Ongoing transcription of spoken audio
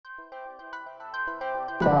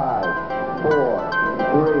5, 4,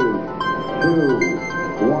 3,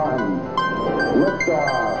 2, 1.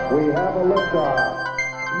 Liftoff. We have a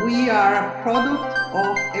liftoff. We are a product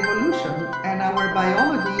of evolution, and our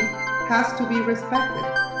biology has to be respected.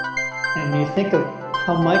 And you think of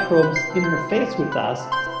how microbes interface with us.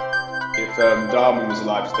 If Darwin was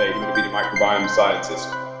alive today, he would have been a microbiome scientist.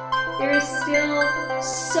 There is still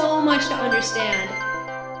so much to understand.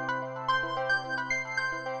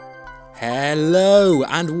 Hello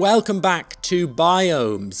and welcome back to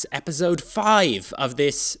Biomes, episode 5 of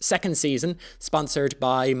this second season, sponsored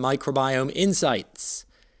by Microbiome Insights.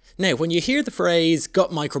 Now, when you hear the phrase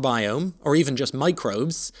gut microbiome, or even just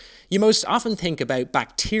microbes, you most often think about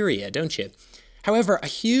bacteria, don't you? However, a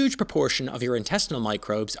huge proportion of your intestinal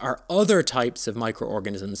microbes are other types of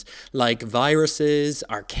microorganisms, like viruses,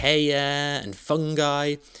 archaea, and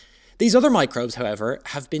fungi. These other microbes, however,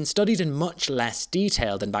 have been studied in much less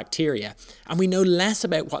detail than bacteria, and we know less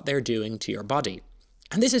about what they're doing to your body.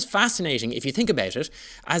 And this is fascinating if you think about it,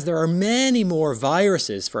 as there are many more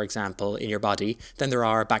viruses, for example, in your body than there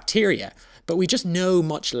are bacteria, but we just know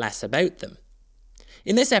much less about them.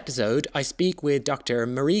 In this episode, I speak with Dr.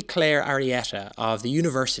 Marie-Claire Arrieta of the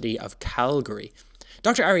University of Calgary.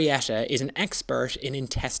 Dr. Arrieta is an expert in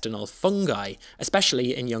intestinal fungi,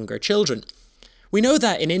 especially in younger children. We know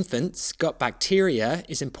that in infants, gut bacteria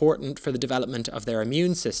is important for the development of their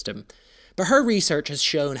immune system, but her research has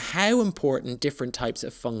shown how important different types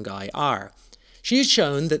of fungi are. She has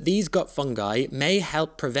shown that these gut fungi may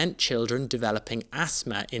help prevent children developing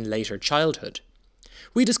asthma in later childhood.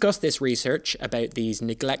 We discuss this research about these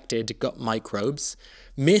neglected gut microbes,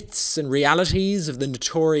 myths and realities of the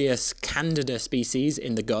notorious Candida species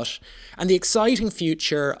in the gut, and the exciting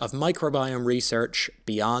future of microbiome research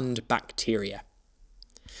beyond bacteria.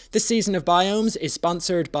 This season of Biomes is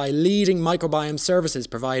sponsored by leading microbiome services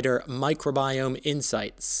provider Microbiome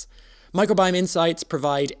Insights. Microbiome Insights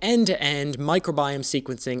provide end-to-end microbiome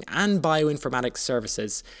sequencing and bioinformatics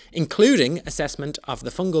services, including assessment of the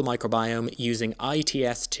fungal microbiome using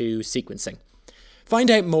ITS2 sequencing.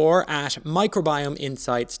 Find out more at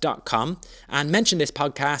microbiomeinsights.com and mention this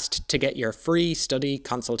podcast to get your free study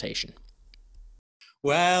consultation.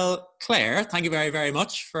 Well, Claire, thank you very, very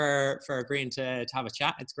much for agreeing to have a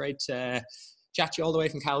chat. It's great to chat to you all the way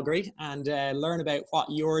from Calgary and learn about what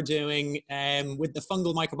you're doing with the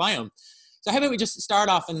fungal microbiome. So how about we just start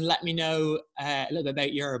off and let me know a little bit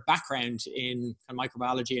about your background in kind of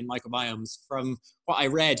microbiology and microbiomes. From what I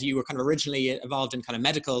read, you were kind of originally involved in kind of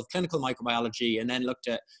medical, clinical microbiology and then looked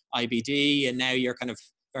at IBD, and now you're kind of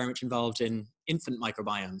very much involved in infant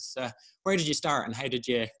microbiomes. Where did you start and how did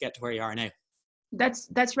you get to where you are now?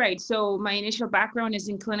 That's right. So my initial background is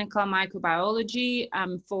in clinical microbiology.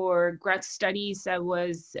 For grad studies, I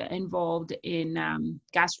was involved in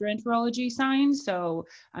gastroenterology science, so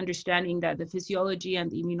understanding that the physiology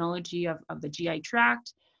and the immunology of the GI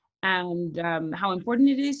tract, and how important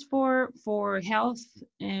it is for health,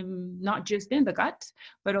 not just in the gut,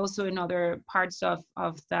 but also in other parts of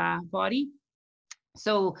the body.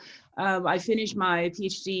 So I finished my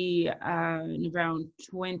PhD in around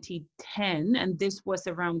 2010, and this was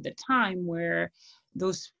around the time where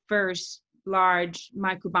those first large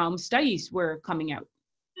microbiome studies were coming out.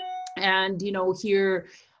 And here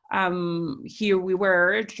we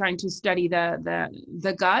were trying to study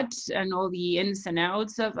the gut and all the ins and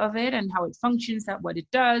outs of it and how it functions, and what it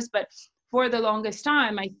does. But for the longest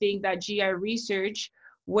time, I think that GI research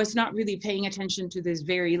was not really paying attention to this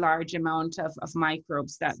very large amount of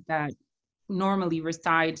microbes that normally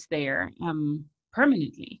resides there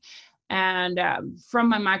permanently. And from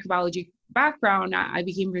my microbiology background, I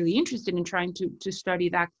became really interested in trying to study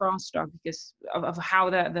that crosstalk because of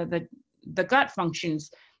how the gut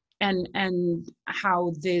functions and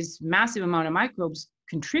how this massive amount of microbes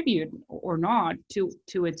contribute or not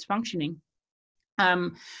to its functioning.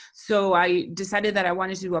 So I decided that I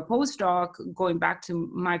wanted to do a postdoc going back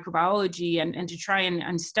to microbiology and to try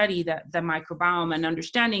and study the microbiome, and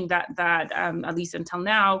understanding that at least until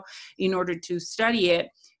now, in order to study it,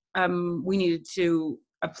 we needed to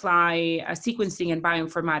apply sequencing and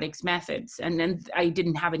bioinformatics methods. And then I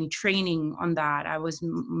didn't have any training on that. I was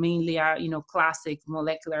mainly a classic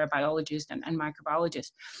molecular biologist and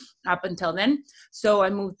microbiologist up until then. So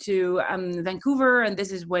I moved to Vancouver, and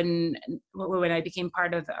this is when I became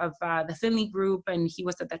part of the Finley group. And he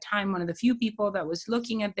was at the time one of the few people that was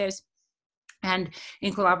looking at this. And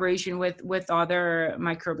in collaboration with other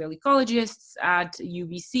microbial ecologists at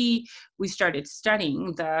UBC, we started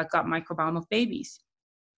studying the gut microbiome of babies.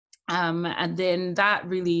 And then that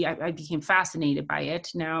really, I became fascinated by it.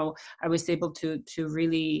 Now I was able to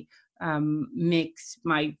really mix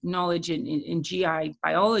my knowledge in GI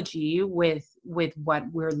biology with what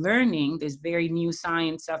we're learning, this very new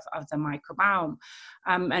science of the microbiome.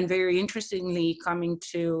 And very interestingly,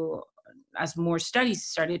 as more studies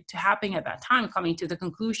started to happen at that time, coming to the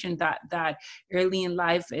conclusion that early in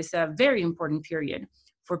life is a very important period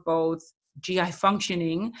for both GI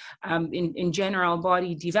functioning, in general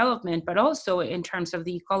body development, but also in terms of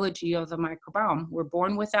the ecology of the microbiome. We're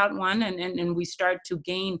born without one, and we start to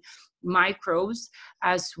gain microbes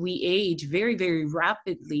as we age very, very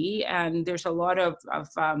rapidly. And there's a lot of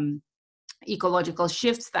ecological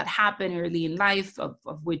shifts that happen early in life, of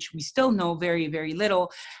which we still know very, very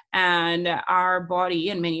little. And our body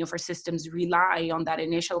and many of our systems rely on that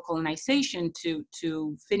initial colonization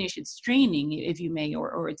to finish its training, if you may,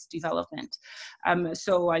 or its development.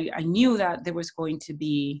 So I knew that there was going to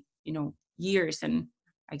be, years and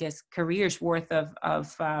I guess careers worth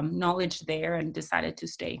of knowledge there, and decided to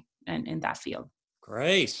stay in that field.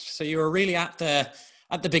 Great. So you were really at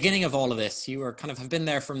the beginning of all of this. You were kind of have been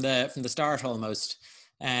there from the start almost,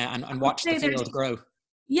 and watched the field grow.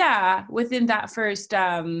 Yeah, within that first,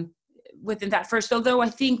 although I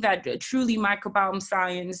think that truly microbiome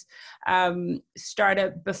science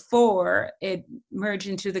started before it merged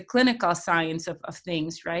into the clinical science of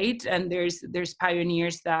things, right? And there's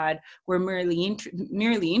pioneers that were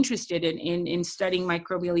merely interested in studying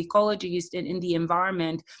microbial ecologies in the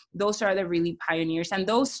environment. Those are the really pioneers, and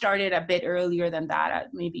those started a bit earlier than that,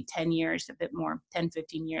 at maybe 10 years, a bit more, 10,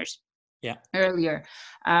 15 years earlier.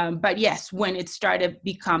 But yes, when it started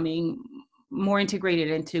becoming more integrated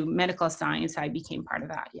into medical science, I became part of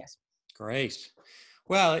that. Yes. Great.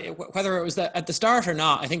 Well, whether it was at the start or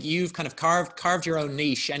not, I think you've kind of carved your own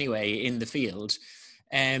niche anyway in the field,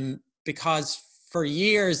 because for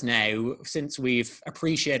years now, since we've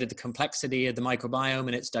appreciated the complexity of the microbiome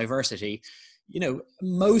and its diversity,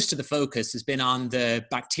 most of the focus has been on the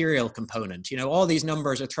bacterial component. All these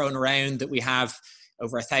numbers are thrown around that we have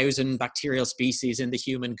over 1,000 bacterial species in the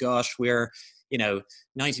human gut. We're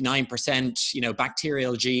 99%,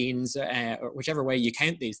 bacterial genes, or whichever way you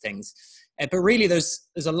count these things. But really there's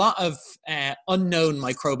a lot of unknown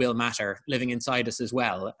microbial matter living inside us as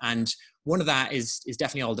well. And one of that is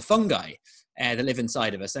definitely all the fungi that live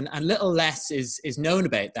inside of us. And little less is known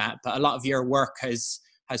about that, but a lot of your work has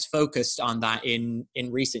focused on that in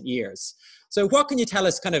recent years. So what can you tell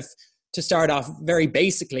us, kind of, to start off very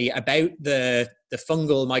basically, about the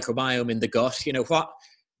fungal microbiome in the gut? What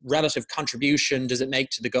relative contribution does it make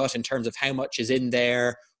to the gut in terms of how much is in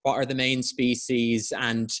there? What are the main species,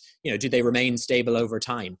 and do they remain stable over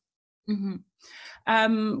time?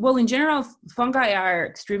 Mm-hmm. Well, in general, fungi are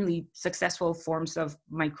extremely successful forms of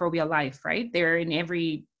microbial life, right? They're in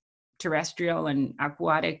every terrestrial and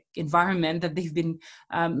aquatic environment that they've been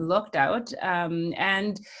looked at,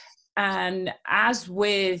 and as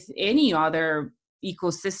with any other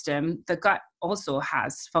ecosystem, the gut also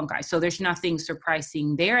has fungi. So there's nothing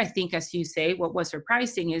surprising there. I think, as you say, what was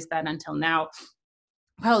surprising is that until now,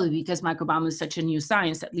 probably because microbiome is such a new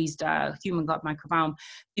science, at least human gut microbiome,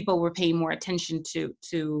 people were paying more attention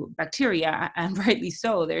to bacteria, and rightly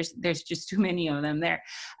so. There's just too many of them there.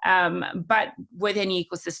 But with any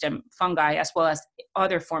ecosystem, fungi, as well as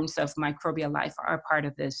other forms of microbial life, are part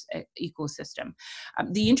of this ecosystem.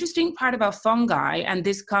 The interesting part about fungi, and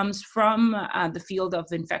this comes from the field of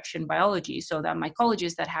infection biology, so that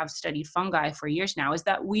mycologists that have studied fungi for years now, is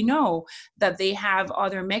that we know that they have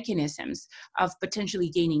other mechanisms of potentially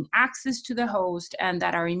gaining access to the host, and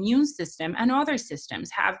that our immune system and other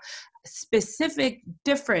systems have specific,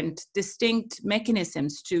 different, distinct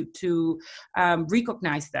mechanisms to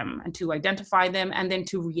recognize them and to identify them, and then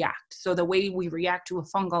to react. So the way we react to a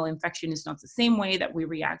fungal infection is not the same way that we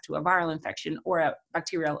react to a viral infection or a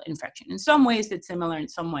bacterial infection. In some ways it's similar, in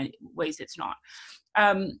some ways it's not.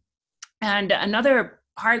 And another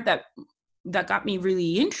part that got me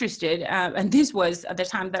really interested, and this was at the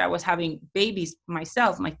time that I was having babies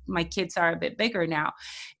myself, my kids are a bit bigger now,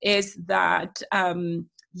 is that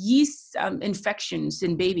yeast infections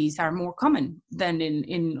in babies are more common than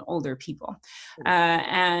in older people.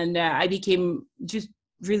 And I became just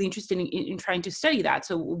really interested in trying to study that.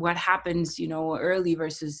 So what happens, early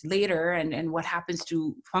versus later, and what happens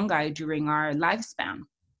to fungi during our lifespan.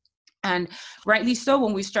 And rightly so,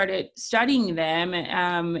 when we started studying them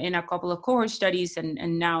in a couple of cohort studies,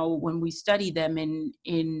 and now when we study them in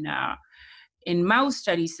mouse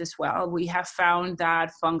studies as well, we have found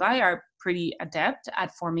that fungi are pretty adept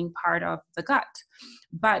at forming part of the gut.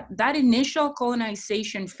 But that initial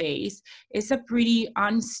colonization phase is a pretty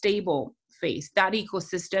unstable phase. That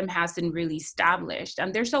ecosystem hasn't really established,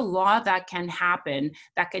 and there's a lot that can happen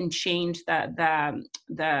that can change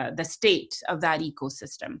the state of that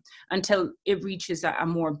ecosystem until it reaches a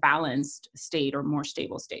more balanced state or more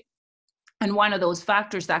stable state. And one of those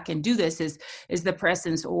factors that can do this is the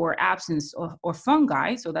presence or absence of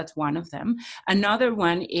fungi. So that's one of them. Another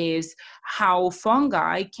one is how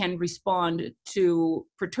fungi can respond to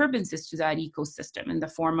perturbances to that ecosystem in the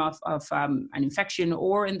form of an infection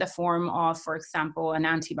or in the form of, for example, an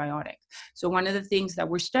antibiotic. So one of the things that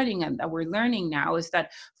we're studying and that we're learning now is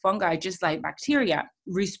that fungi, just like bacteria,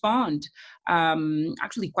 respond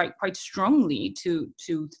actually quite strongly to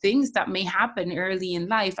things that may happen early in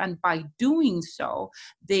life, and by doing so,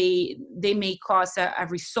 they may cause a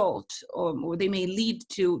result, or they may lead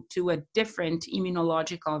to a different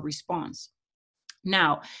immunological response.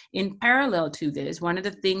 Now, in parallel to this, one of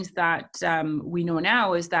the things that we know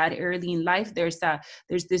now is that early in life, there's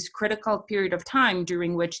this critical period of time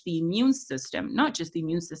during which the immune system, not just the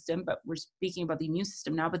immune system, but we're speaking about the immune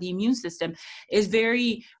system now, but the immune system is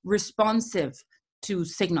very responsive to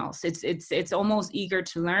signals. It's almost eager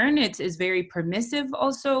to learn. It's very permissive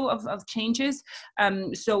also of changes.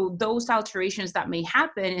 So those alterations that may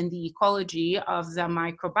happen in the ecology of the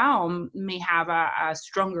microbiome may have a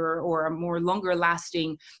stronger or a more longer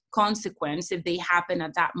lasting consequence if they happen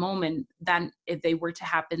at that moment than if they were to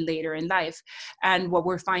happen later in life. And what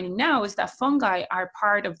we're finding now is that fungi are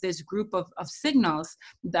part of this group of signals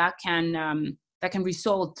that can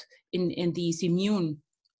result in these immune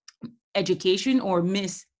education or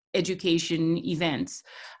miseducation events.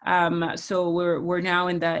 So we're now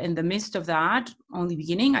in the midst of that. Only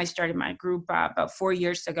beginning. I started my group about 4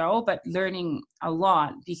 years ago, but learning a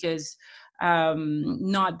lot because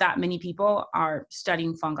not that many people are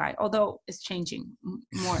studying fungi, although it's changing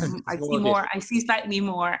more. I see slightly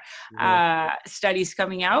more studies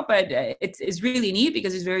coming out, but it's really neat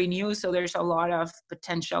because it's very new. So there's a lot of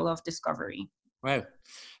potential of discovery. Wow.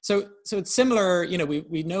 So it's similar,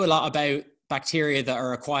 we know a lot about bacteria that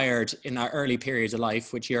are acquired in that early periods of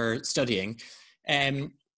life, which you're studying.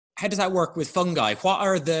 How does that work with fungi? What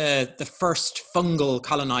are the first fungal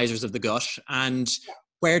colonizers of the gut, and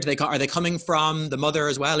where do they come? Are they coming from the mother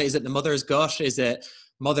as well? Is it the mother's gut? Is it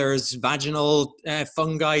mother's vaginal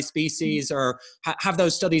fungi species? Or have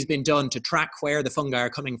those studies been done to track where the fungi are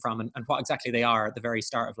coming from and what exactly they are at the very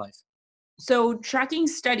start of life? So tracking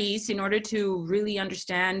studies in order to really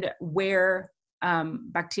understand where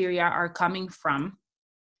bacteria are coming from,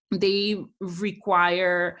 they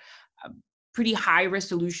require pretty high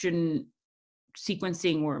resolution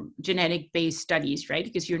sequencing or genetic based studies, right?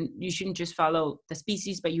 Because you shouldn't just follow the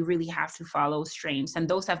species, but you really have to follow strains. And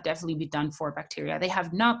those have definitely been done for bacteria. They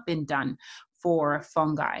have not been done for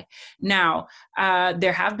fungi. Now,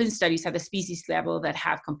 there have been studies at the species level that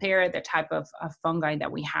have compared the type of fungi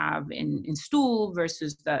that we have in stool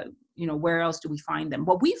versus where else do we find them?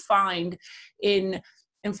 What we find in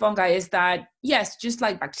fungi is that, yes, just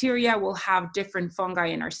like bacteria, we'll have different fungi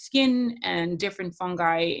in our skin and different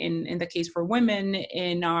fungi in the case for women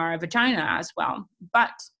in our vagina as well.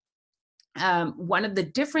 But one of the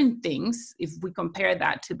different things, if we compare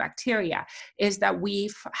that to bacteria, is that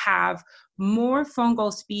we have more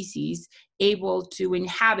fungal species able to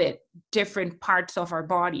inhabit different parts of our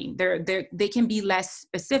body. They can be less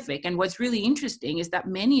specific. And what's really interesting is that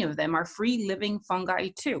many of them are free living fungi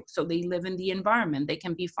too. So they live in the environment. They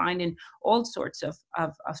can be found in all sorts of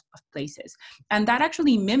places. And that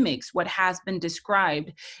actually mimics what has been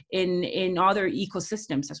described in other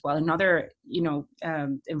ecosystems as well, in other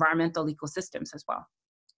environmental ecosystems as well.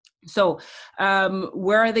 So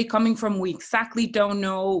where are they coming from? We exactly don't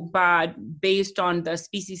know, but based on the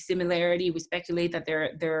species similarity, we speculate that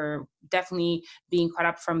they're definitely being caught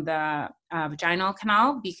up from the vaginal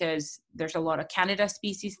canal, because there's a lot of Candida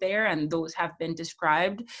species there, and those have been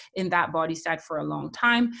described in that body site for a long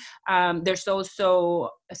time. There's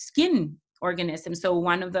also a skin organism. So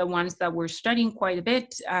one of the ones that we're studying quite a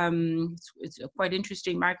bit, it's a quite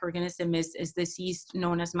interesting microorganism, is this yeast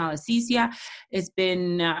known as Malassezia. It's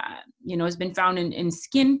been found in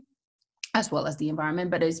skin as well as the environment,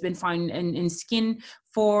 but it's been found in skin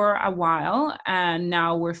for a while, and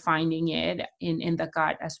now we're finding it in the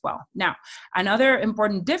gut as well. Now, another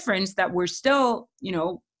important difference that we're still,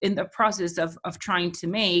 in the process of trying to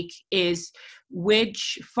make is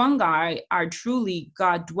which fungi are truly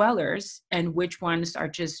gut dwellers and which ones are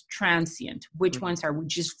just transient, which ones are we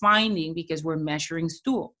just finding because we're measuring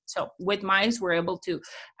stool. So with mice, we're able to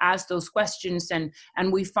ask those questions, and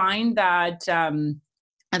we find that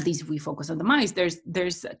at least if we focus on the mice,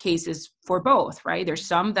 there's cases for both, right? There's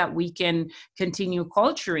some that we can continue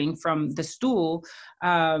culturing from the stool,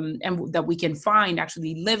 and that we can find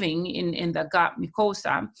actually living in the gut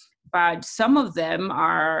mucosa. But some of them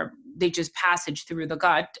they just passage through the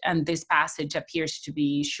gut, and this passage appears to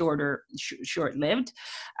be short-lived.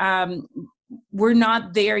 We're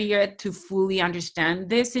not there yet to fully understand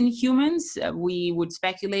this in humans. We would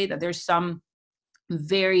speculate that there's some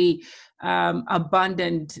very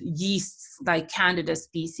abundant yeasts like Candida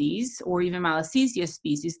species or even Malassezia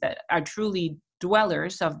species that are truly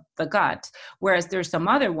dwellers of the gut, whereas there's some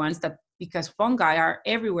other ones that, because fungi are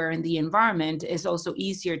everywhere in the environment, is also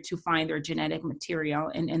easier to find their genetic material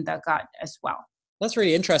in the gut as well. That's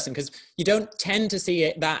really interesting, because you don't tend to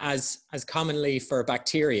see that as commonly for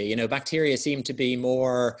bacteria. You know, bacteria seem to be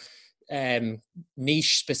more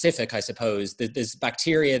niche specific, I suppose. There's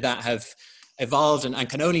bacteria that have evolved and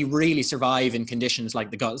can only really survive in conditions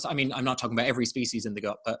like the gut. I mean, I'm not talking about every species in the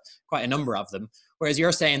gut, but quite a number of them. Whereas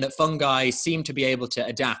you're saying that fungi seem to be able to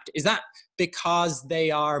adapt. Is that because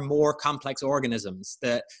they are more complex organisms,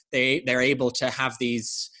 that they're able to have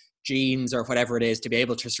these genes or whatever it is to be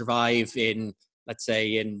able to survive in, let's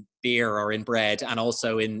say, in beer or in bread, and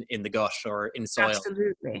also in the gut or in soil?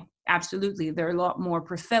 Absolutely. They're a lot more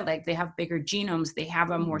prolific. They have bigger genomes. They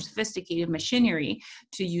have a more sophisticated machinery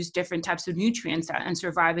to use different types of nutrients and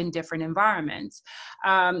survive in different environments.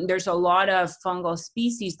 There's a lot of fungal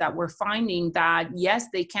species that we're finding that, yes,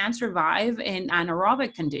 they can survive in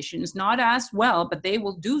anaerobic conditions, not as well, but they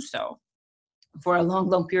will do so for a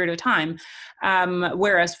long period of time.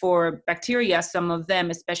 Whereas for bacteria, some of them,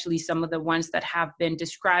 especially some of the ones that have been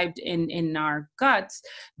described in our guts,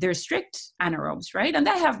 they're strict anaerobes, right? And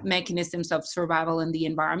they have mechanisms of survival in the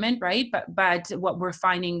environment, right? But what we're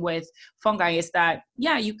finding with fungi is that,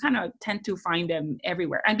 yeah, you kind of tend to find them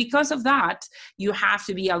everywhere. And because of that, you have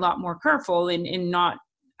to be a lot more careful in not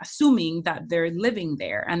assuming that they're living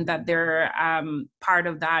there and that they're part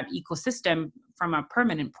of that ecosystem from a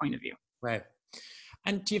permanent point of view. Right.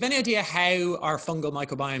 And do you have any idea how our fungal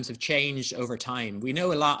microbiomes have changed over time? We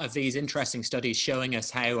know a lot of these interesting studies showing us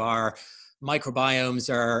how our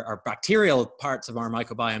microbiomes, our bacterial parts of our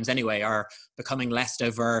microbiomes anyway, are becoming less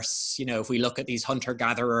diverse. You know, if we look at these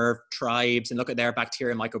hunter-gatherer tribes and look at their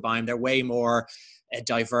bacterial microbiome, they're way more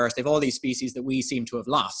diverse. They have all these species that we seem to have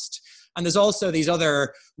lost. And there's also these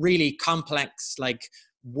other really complex, like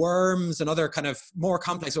worms and other kind of more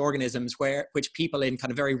complex organisms which people in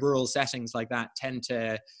kind of very rural settings like that tend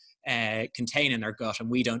to contain in their gut, and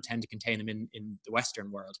we don't tend to contain them in the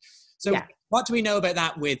Western world. So what do we know about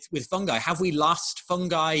that with fungi? Have we lost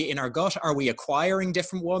fungi in our gut? Are we acquiring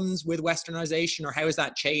different ones with Westernization, or how has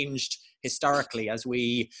that changed historically as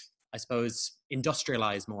we, I suppose,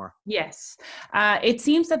 industrialize more? Yes, it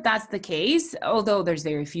seems that that's the case, although there's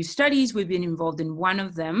very few studies. We've been involved in one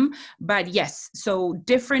of them, but yes, so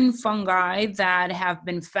different fungi that have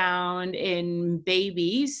been found in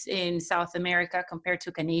babies in South America compared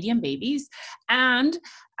to Canadian babies, and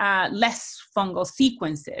less fungal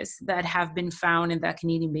sequences that have been found in the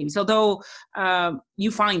Canadian babies, although you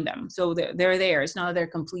find them, so they're there. It's not that they're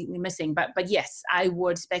completely missing, but yes, I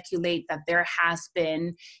would speculate that there has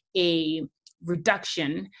been a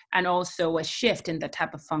reduction and also a shift in the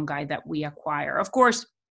type of fungi that we acquire. Of course,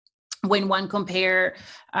 when one compares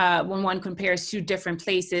to different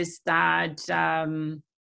places that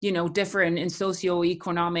different in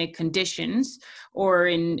socioeconomic conditions or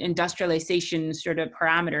in industrialization sort of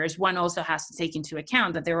parameters, one also has to take into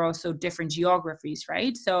account that there are also different geographies,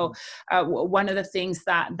 right? So one of the things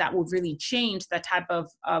that would really change the type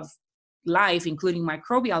of life, including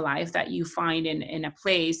microbial life, that you find in a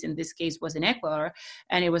place, in this case was in Ecuador,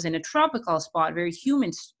 and it was in a tropical spot, very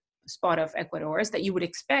humid spot of Ecuador, is that you would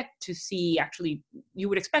expect to see, actually, you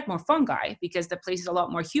would expect more fungi because the place is a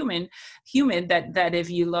lot more humid that if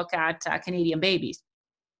you look at Canadian babies.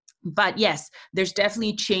 But yes, there's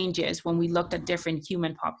definitely changes when we looked at different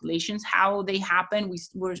human populations. How they happen,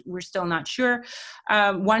 we're still not sure.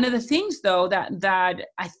 One of the things, though, that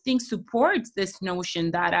I think supports this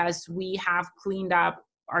notion that as we have cleaned up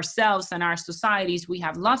ourselves and our societies, we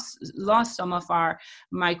have lost some of our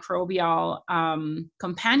microbial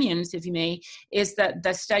companions, if you may, is that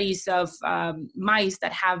the studies of mice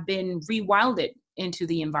that have been rewilded into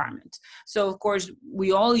the environment. So of course,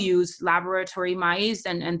 we all use laboratory mice,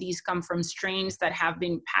 and these come from strains that have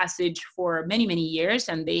been passaged for many, many years,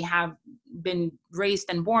 and they have been raised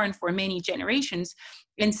and born for many generations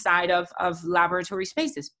inside of laboratory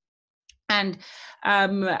spaces. And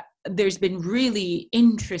there's been really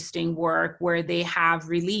interesting work where they have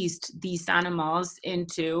released these animals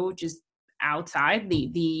into just outside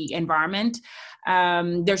the environment.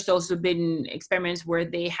 There's also been experiments where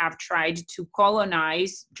they have tried to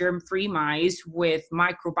colonize germ-free mice with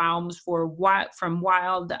microbiomes from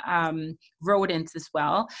wild rodents as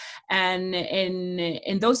well. And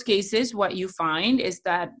in those cases, what you find is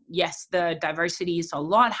that, yes, the diversity is a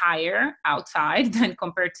lot higher outside than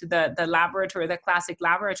compared to the laboratory, the classic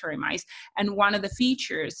laboratory mice. And one of the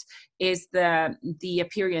features is the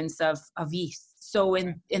appearance of yeast. So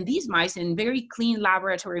in these mice, in very clean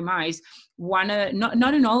laboratory mice,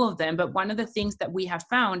 not in all of them, but one of the things that we have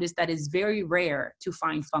found is that it's very rare to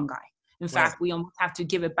find fungi. In fact, we almost have to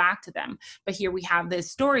give it back to them. But here we have the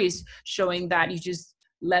stories showing that you just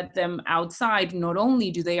let them outside. Not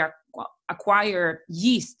only do they acquire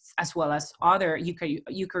yeasts as well as other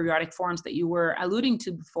eukaryotic forms that you were alluding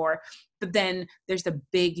to before, but then there's a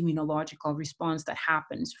big immunological response that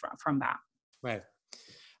happens from that. Right.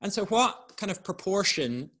 And so what kind of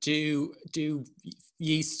proportion do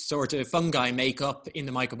yeasts or do fungi make up in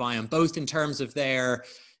the microbiome, both in terms of their,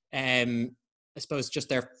 I suppose, just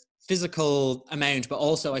their physical amount, but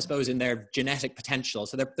also, I suppose, in their genetic potential?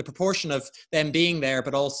 So the proportion of them being there,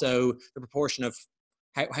 but also the proportion of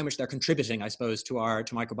how much they're contributing, I suppose, to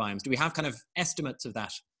microbiomes. Do we have kind of estimates of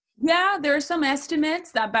that? Yeah, there are some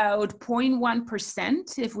estimates about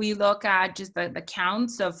 0.1% if we look at just the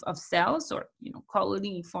counts of cells, or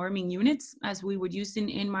colony forming units, as we would use in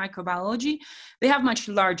microbiology. They have much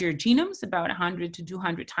larger genomes, about 100 to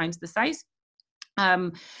 200 times the size.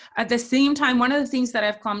 At the same time, one of the things that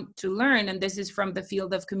I've come to learn, and this is from the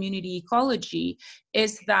field of community ecology,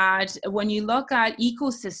 is that when you look at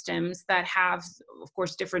ecosystems that have, of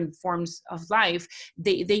course, different forms of life,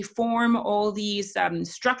 they form all these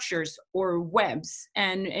structures or webs.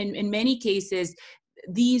 And in many cases,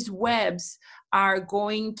 these webs are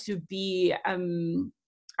going to be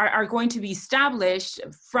established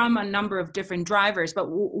from a number of different drivers, but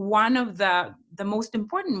one of the most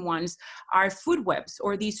important ones are food webs,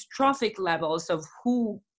 or these trophic levels of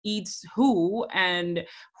who eats who and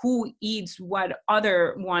who eats what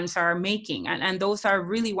other ones are making. And those are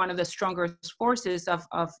really one of the strongest forces of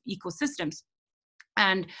ecosystems.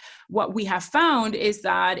 And what we have found is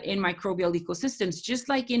that in microbial ecosystems, just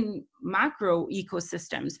like in macro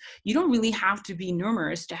ecosystems, you don't really have to be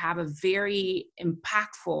numerous to have a very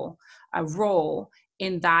impactful role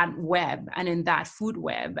in that web and in that food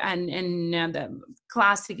web. And the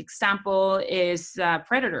classic example is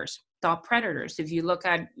predators, top predators. If you look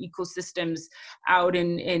at ecosystems out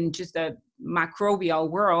in just the macrobial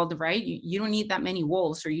world, right, you don't need that many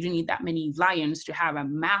wolves, or you don't need that many lions to have a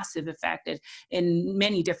massive effect in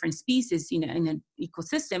many different species in an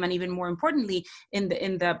ecosystem, and even more importantly in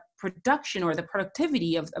the production or the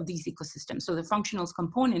productivity of these ecosystems, so the functional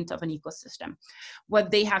component of an ecosystem. What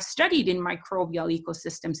they have studied in microbial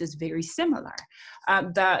ecosystems is very similar.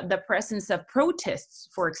 The presence of protists,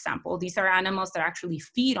 for example, these are animals that actually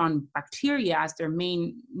feed on bacteria as their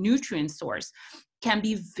main nutrient source, can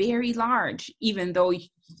be very large, even though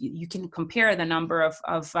you can compare the number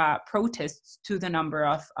of protists to the number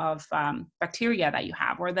of bacteria that you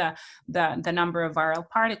have, or the number of viral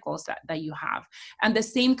particles that you have. And the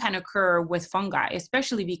same can occur with fungi,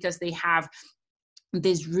 especially because they have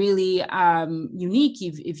this really unique,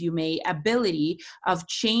 if you may, ability of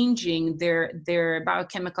changing their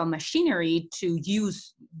biochemical machinery to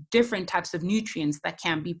use different types of nutrients that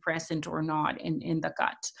can be present or not in the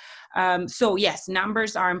gut. So yes,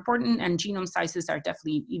 numbers are important, and genome sizes are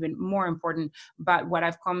definitely even more important. But what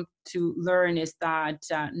I've come to learn is that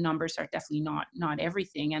numbers are definitely not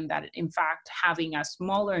everything, and that in fact having a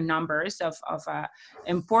smaller numbers of a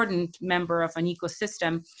important member of an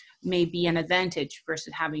ecosystem may be an advantage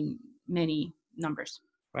versus having many numbers.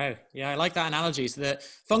 Right. Yeah, I like that analogy. So the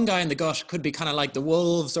fungi in the gut could be kind of like the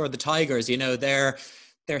wolves or the tigers.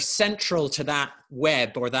 They're central to that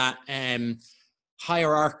web, or that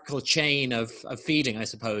hierarchical chain of feeding, I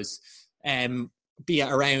suppose, be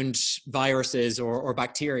it around viruses or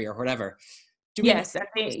bacteria or whatever. Yes,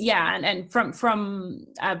 and from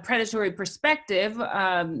a predatory perspective,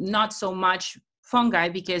 not so much fungi,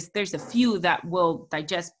 because there's a few that will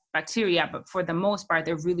digest bacteria, but for the most part,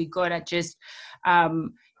 they're really good at just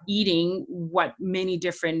eating what many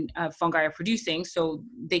different fungi are producing, so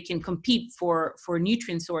they can compete for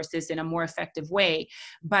nutrient sources in a more effective way.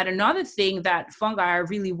 But another thing that fungi are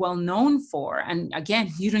really well known for, and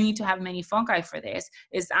again, you don't need to have many fungi for this,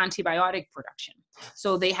 is antibiotic production.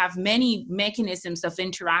 So they have many mechanisms of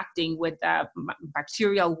interacting with the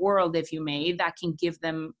bacterial world, if you may, that can give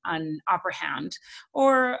them an upper hand,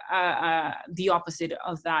 or the opposite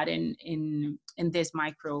of that in this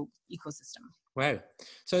micro ecosystem. Wow.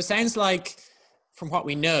 So it sounds like from what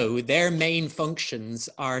we know, their main functions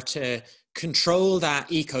are to control that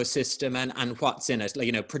ecosystem and what's in it, like,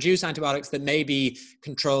 you know, produce antibiotics that maybe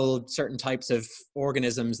control certain types of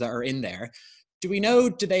organisms that are in there. Do we know,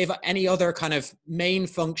 do they have any other kind of main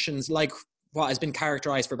functions like what has been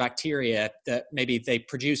characterized for bacteria, that maybe they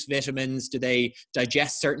produce vitamins? Do they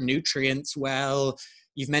digest certain nutrients well?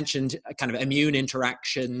 You've mentioned kind of immune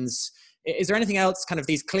interactions. Is there anything else, kind of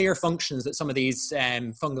these clear functions that some of these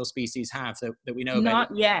fungal species have that we know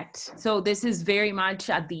about? Not yet. So this is very much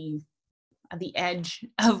at the edge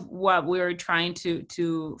of what we're trying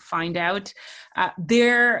to find out.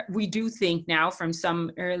 There, we do think now from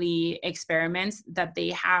some early experiments that they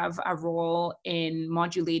have a role in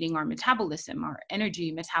modulating our metabolism, our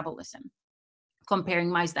energy metabolism. Comparing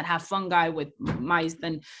mice that have fungi with mice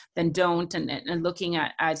that don't, and looking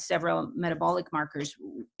at several metabolic markers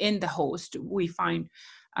in the host, we find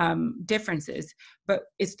differences, but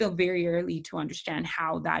it's still very early to understand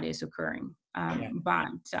how that is occurring. But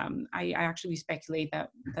I actually speculate that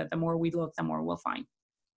the more we look, the more we'll find.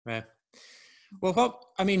 Right. Well,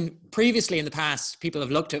 previously in the past, people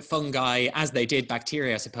have looked at fungi as they did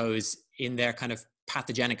bacteria, I suppose, in their kind of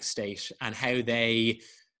pathogenic state and how they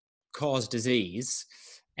cause disease.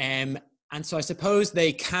 And so I suppose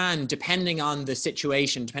they can, depending on the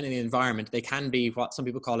situation, depending on the environment, they can be what some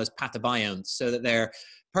people call as pathobionts, so that they're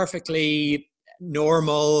perfectly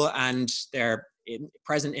normal and they're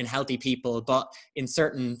present in healthy people, but in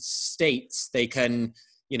certain states they can,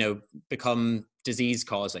 you know, become disease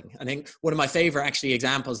causing. I think one of my favorite actually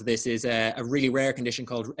examples of this is a really rare condition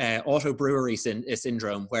called autobrewery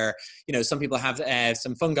syndrome, where, you know, some people have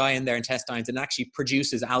some fungi in their intestines and actually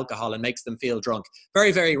produces alcohol and makes them feel drunk.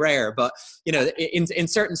 Very, very rare, but, you know, in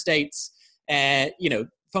certain states, you know,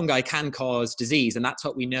 fungi can cause disease, and that's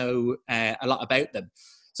what we know a lot about them.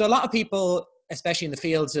 So a lot of people, especially in the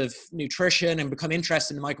fields of nutrition, and become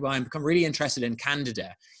interested in the microbiome, become really interested in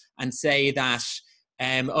Candida and say that,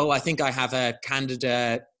 I think I have a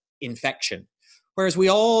Candida infection. Whereas we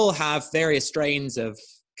all have various strains of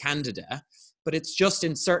Candida, but it's just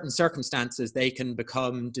in certain circumstances they can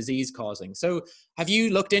become disease causing. So have you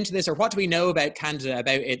looked into this, or what do we know about Candida,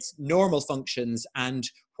 about its normal functions and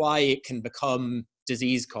why it can become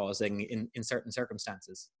disease causing in certain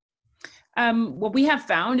circumstances? What we have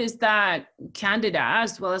found is that Candida,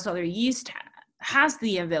 as well as other yeast, has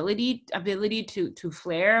the ability to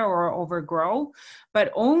flare or overgrow,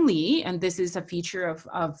 but only, and this is a feature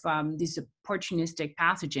of these opportunistic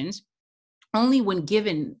pathogens, only when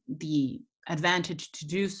given the advantage to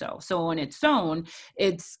do so. So on its own,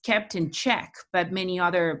 it's kept in check, but many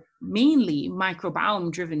other, mainly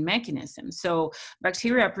microbiome driven mechanisms. So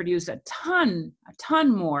bacteria produce a ton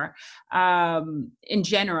more, in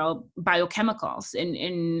general, biochemicals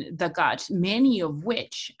in the gut, many of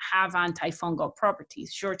which have antifungal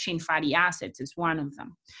properties. Short chain fatty acids is one of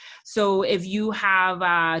them. So if you have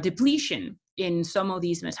a depletion in some of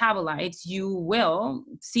these metabolites, you will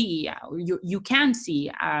see, you can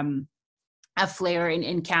see a flare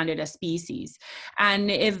in Candida species.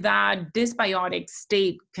 And if that dysbiotic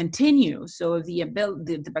state continues, so if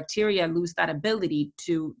the bacteria lose that ability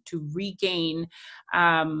to regain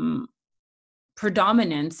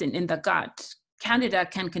predominance in the gut, Candida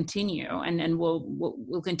can continue and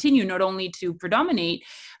will continue not only to predominate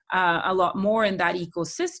a lot more in that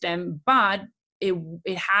ecosystem, but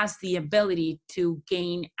it has the ability to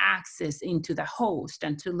gain access into the host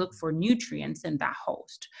and to look for nutrients in that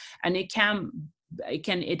host. And it can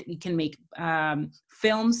make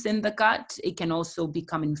films in the gut. It can also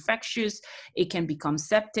become infectious. It can become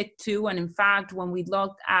septic too. And in fact, when we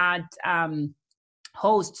looked at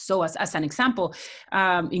hosts, so as an example,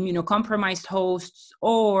 immunocompromised hosts,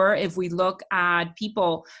 or if we look at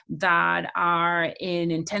people that are in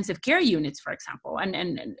intensive care units, for example, and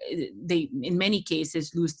they in many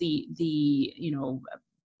cases lose the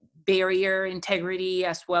barrier integrity,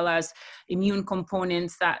 as well as immune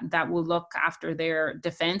components that will look after their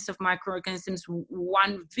defense of microorganisms.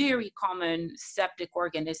 One very common septic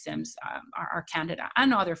organisms are Candida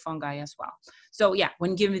and other fungi as well. So yeah,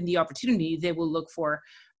 when given the opportunity, they will look for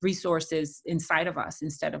resources inside of us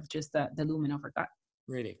instead of just the lumen of our gut.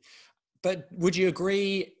 Really? But would you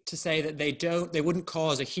agree to say that they wouldn't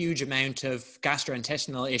cause a huge amount of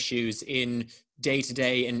gastrointestinal issues in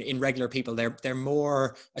day-to-day in regular people? They're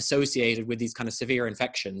more associated with these kind of severe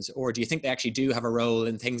infections, or do you think they actually do have a role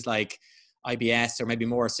in things like IBS or maybe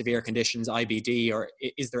more severe conditions, IBD, or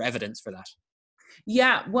is there evidence for that?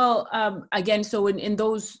 Yeah, well, again, so in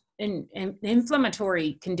those in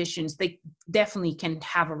inflammatory conditions, they definitely can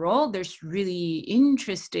have a role. There's really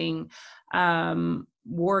interesting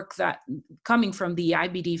work that coming from the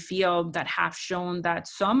IBD field that have shown that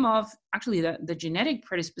some of actually the genetic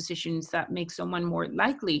predispositions that make someone more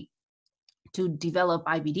likely to develop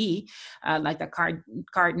IBD, like the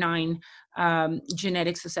CARD9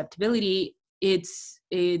 genetic susceptibility, it's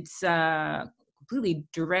completely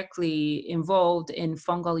directly involved in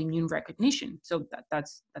fungal immune recognition. So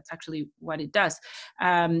that's actually what it does.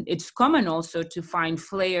 It's common also to find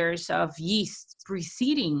flares of yeast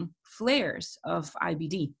preceding flares of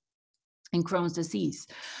IBD and Crohn's disease.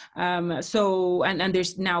 So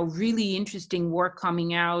there's now really interesting work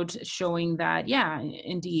coming out showing that, yeah,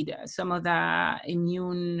 indeed, some of the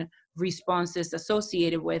immune responses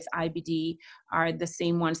associated with IBD are the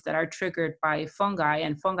same ones that are triggered by fungi,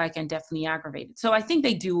 and fungi can definitely aggravate it. So I think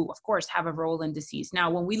they do, of course, have a role in disease. Now,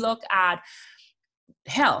 when we look at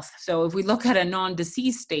health, so if we look at a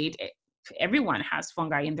non-disease state, everyone has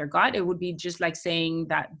fungi in their gut. It would be just like saying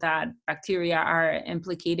that bacteria are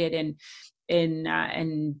implicated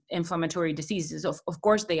in inflammatory diseases. Of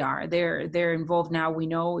course they are. They're involved now, we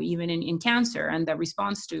know, even in cancer and the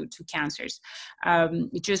response to cancers.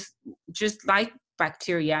 Just like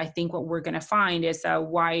bacteria, I think what we're going to find is a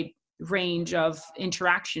wide range of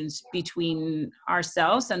interactions between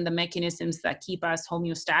ourselves and the mechanisms that keep us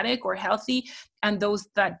homeostatic or healthy, and those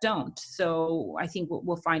that don't. So I think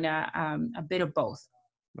we'll find a bit of both.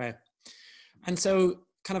 Right. And so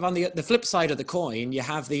kind of on the flip side of the coin, you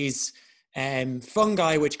have these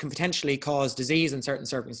fungi which can potentially cause disease in certain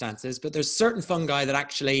circumstances, but there's certain fungi that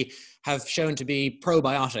actually have shown to be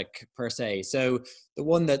probiotic per se. So the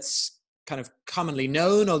one that's kind of commonly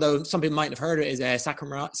known, although some people might have heard it, is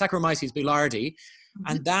Saccharomyces boulardii,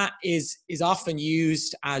 and that is often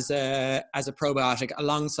used as a probiotic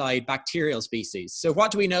alongside bacterial species. So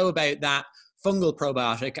what do we know about that fungal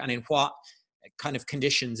probiotic, and in what kind of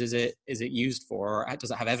conditions is it used for, or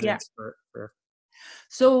does it have evidence for?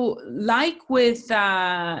 So like with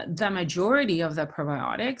the majority of the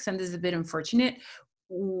probiotics, and this is a bit unfortunate,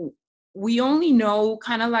 we only know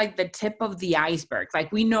kind of like the tip of the iceberg.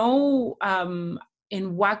 Like we know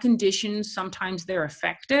in what conditions sometimes they're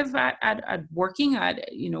effective at working at,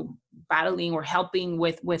 battling or helping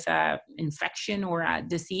with a infection or a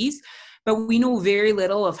disease, but we know very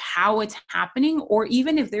little of how it's happening, or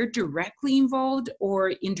even if they're directly involved or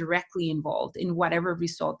indirectly involved in whatever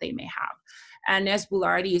result they may have. And S.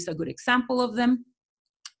 boulardii is a good example of them.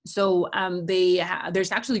 So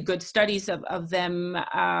there's actually good studies of them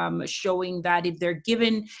showing that if they're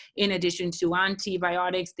given in addition to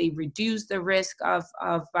antibiotics, they reduce the risk of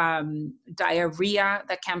diarrhea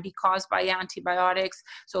that can be caused by antibiotics.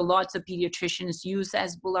 So lots of pediatricians use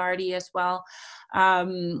S. boulardii as well.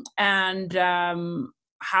 And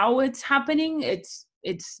how it's happening, it's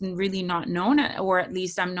really not known, or at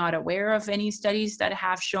least I'm not aware of any studies that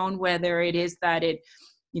have shown whether it is that it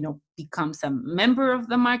becomes a member of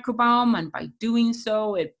the microbiome, and by doing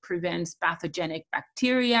so, it prevents pathogenic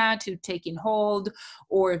bacteria to taking hold,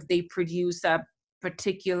 or if they produce a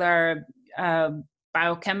particular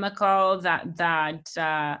biochemical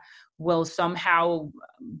that will somehow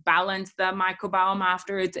balance the microbiome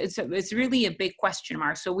after. It's really a big question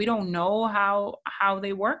mark. So we don't know how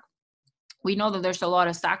they work. We know that there's a lot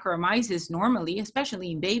of Saccharomyces normally, especially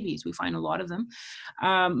in babies. We find a lot of them.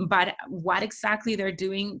 But what exactly they're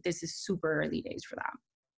doing, this is super early days for that.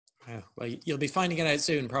 Oh, well, you'll be finding it out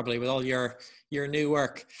soon, probably, with all your new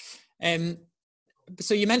work.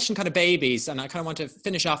 So you mentioned kind of babies, and I kind of want to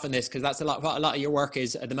finish off on this because that's what a lot of your work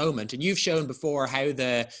is at the moment. And you've shown before how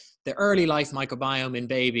the early life microbiome in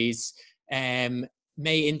babies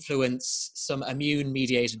may influence some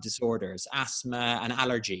immune-mediated disorders, asthma and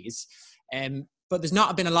allergies. But there's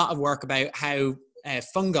not been a lot of work about how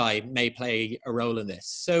fungi may play a role in this.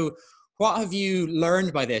 So what have you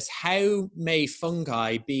learned by this? How may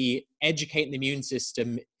fungi be educating the immune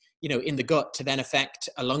system, in the gut to then affect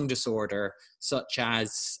a lung disorder such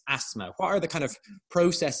as asthma? What are the kind of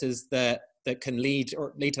processes that can lead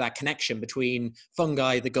to that connection between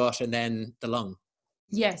fungi, the gut, and then the lung?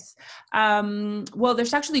 Yes. Well,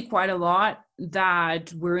 there's actually quite a lot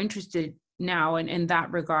that we're interested now in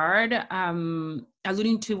that regard.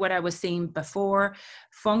 Alluding to what I was saying before,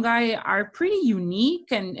 fungi are pretty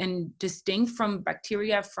unique and distinct from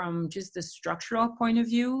bacteria from just the structural point of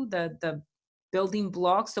view, the building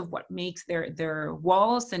blocks of what makes their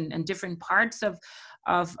walls and different parts of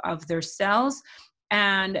their cells.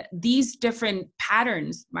 And these different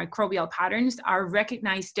patterns, microbial patterns, are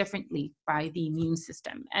recognized differently by the immune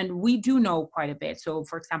system. And we do know quite a bit. So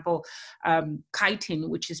for example, chitin,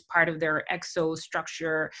 which is part of their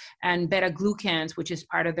exostructure, and beta-glucans, which is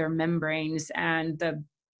part of their membranes, and the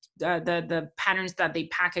the patterns that they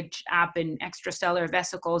package up in extracellular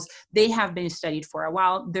vesicles, they have been studied for a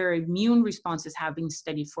while. Their immune responses have been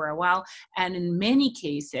studied for a while. And in many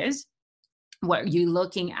cases, what you're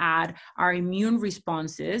looking at are immune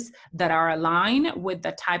responses that are aligned with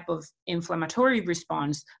the type of inflammatory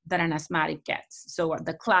response that an asthmatic gets. So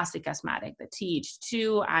the classic asthmatic, the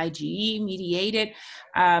Th2, IgE mediated,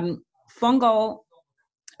 fungal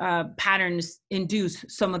patterns induce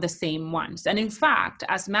some of the same ones. And in fact,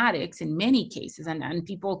 asthmatics in many cases, and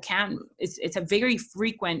people can, it's a very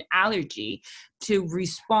frequent allergy to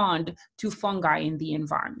respond to fungi in the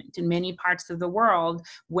environment. In many parts of the world,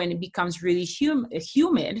 when it becomes really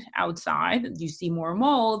humid outside, you see more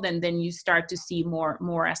mold, and then you start to see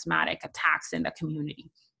more asthmatic attacks in the community.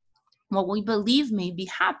 What we believe may be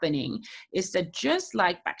happening is that just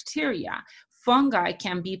like bacteria, fungi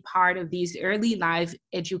can be part of these early life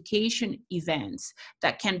education events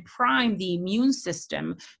that can prime the immune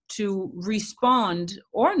system to respond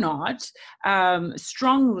or not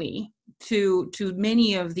strongly to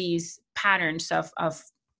many of these patterns of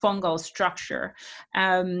fungal structure.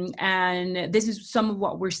 And this is some of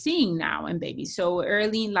what we're seeing now in babies. So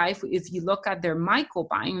early in life, if you look at their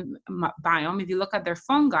microbiome, if you look at their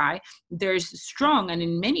fungi, there's strong, and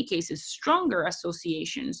in many cases, stronger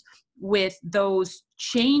associations with those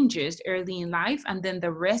changes early in life, and then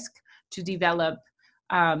the risk to develop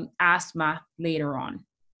asthma later on.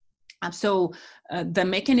 So the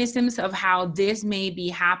mechanisms of how this may be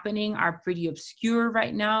happening are pretty obscure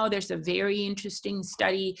right now. There's a very interesting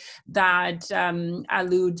study that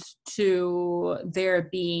alludes to there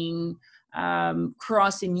being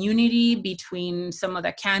cross immunity between some of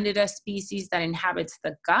the Candida species that inhabits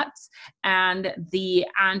the guts and the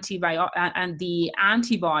antibodies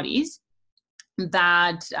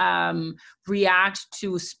that react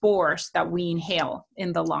to spores that we inhale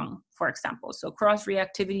in the lung, for example. So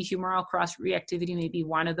cross-reactivity, humoral cross-reactivity may be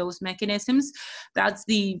one of those mechanisms. That's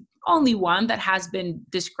the only one that has been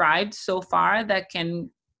described so far that can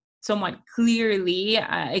somewhat clearly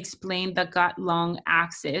explain the gut-lung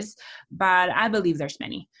axis, but I believe there's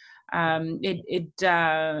many.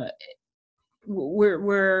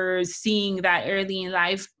 We're seeing that early in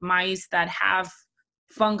life, mice that have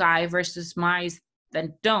fungi versus mice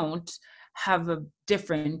that don't have a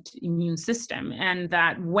different immune system, and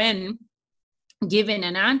that when given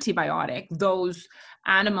an antibiotic, those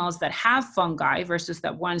animals that have fungi versus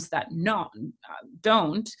the ones that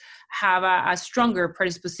don't have a stronger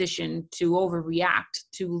predisposition to overreact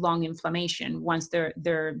to lung inflammation once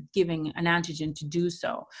they're giving an antigen to do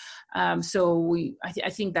so. So I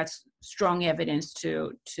think that's strong evidence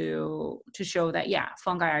to show that, yeah,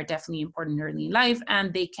 fungi are definitely important early in life,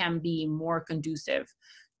 and they can be more conducive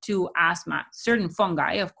to asthma. Certain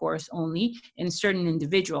fungi, of course, only in certain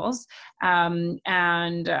individuals. And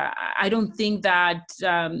I don't think that,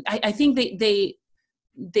 I think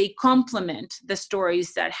they complement the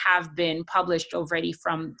stories that have been published already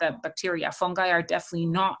from the bacteria. Fungi are definitely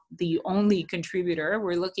not the only contributor.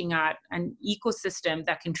 We're looking at an ecosystem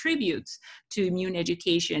that contributes to immune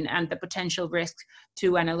education and the potential risk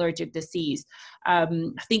to an allergic disease. I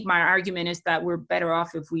think my argument is that we're better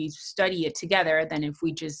off if we study it together than if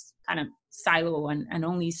we just kind of silo and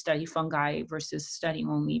only study fungi versus studying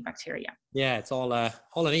only bacteria. Yeah, it's all an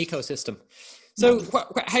ecosystem. So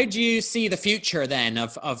how do you see the future then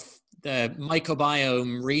of the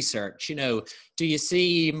microbiome research? You know, do you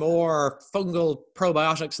see more fungal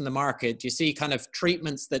probiotics in the market? Do you see kind of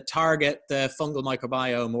treatments that target the fungal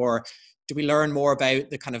microbiome, or do we learn more about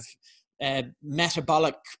the kind of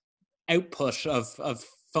metabolic output of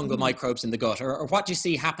fungal microbes in the gut? Or what do you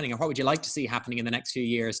see happening, or what would you like to see happening in the next few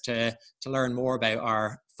years to learn more about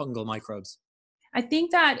our fungal microbes? I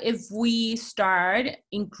think that if we start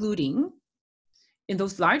including in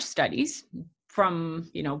those large studies, from,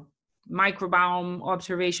 you know, microbiome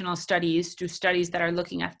observational studies to studies that are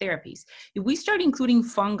looking at therapies, if we start including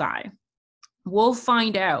fungi, we'll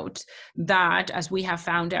find out that, as we have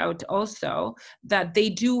found out also, that they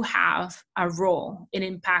do have a role in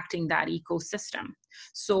impacting that ecosystem.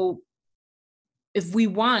 So if we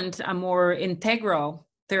want a more integral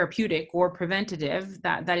therapeutic or preventative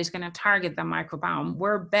that is going to target the microbiome,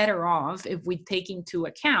 we're better off if we take into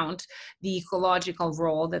account the ecological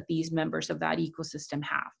role that these members of that ecosystem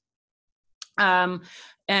have.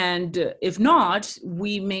 And if not,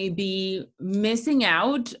 we may be missing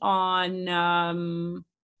out on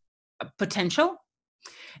potential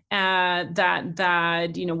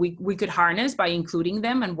that we could harness by including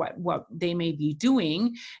them and what they may be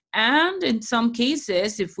doing. And in some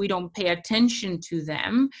cases, if we don't pay attention to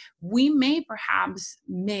them, we may perhaps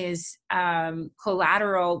miss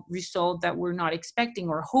collateral result that we're not expecting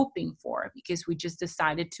or hoping for, because we just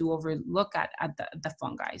decided to overlook at the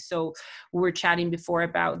fungi. So we were chatting before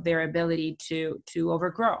about their ability to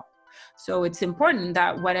overgrow. So it's important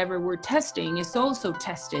that whatever we're testing is also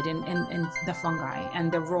tested in the fungi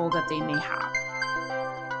and the role that they may have.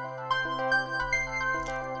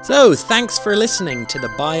 So thanks for listening to the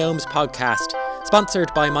Biomes podcast,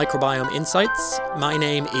 sponsored by Microbiome Insights. My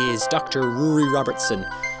name is Dr. Rory Robertson.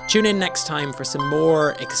 Tune in next time for some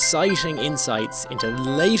more exciting insights into the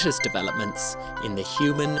latest developments in the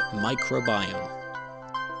human microbiome.